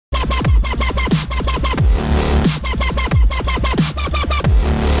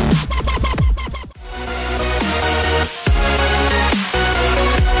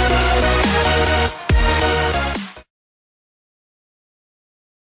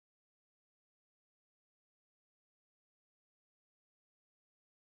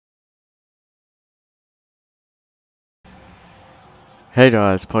Hey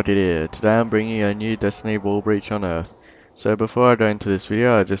guys, Pocket here. Today I'm bringing you a new Destiny Wallbreach on Earth. So before I go into this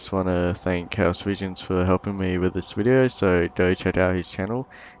video, I just want to thank Chaos Visions for helping me with this video, so go check out his channel.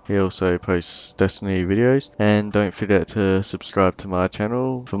 He also posts Destiny videos, and don't forget to subscribe to my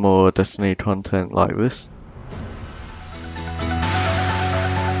channel for more Destiny content like this.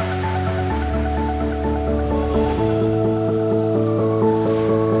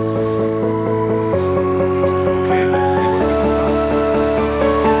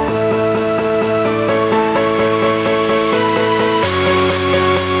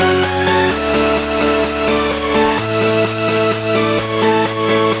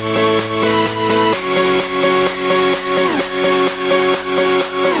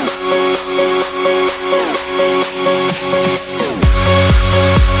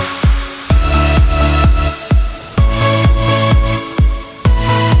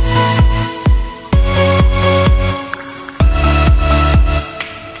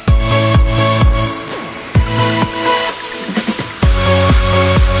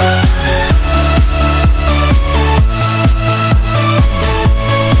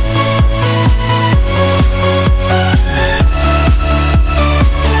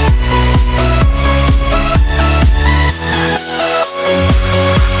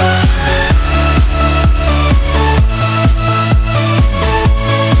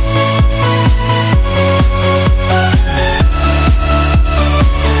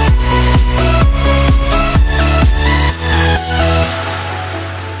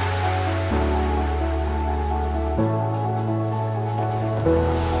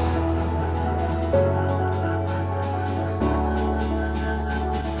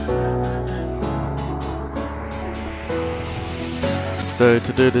 So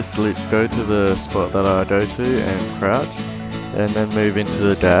to do this glitch, go to the spot that I go to and crouch, and then move into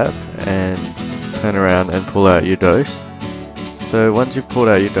the gap and turn around and pull out your dose. So once you've pulled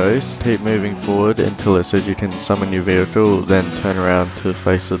out your dose, keep moving forward until it says you can summon your vehicle, then turn around to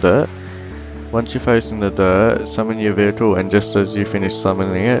face the dirt. Once you're facing the dirt, summon your vehicle, and just as you finish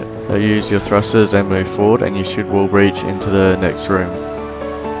summoning it, use your thrusters and move forward, and you should wallbreach into the next room.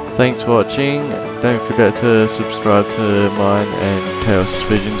 Thanks for watching. Don't forget to subscribe to mine and Chaos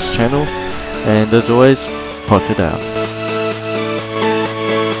Visions channel, and as always, Pocket out.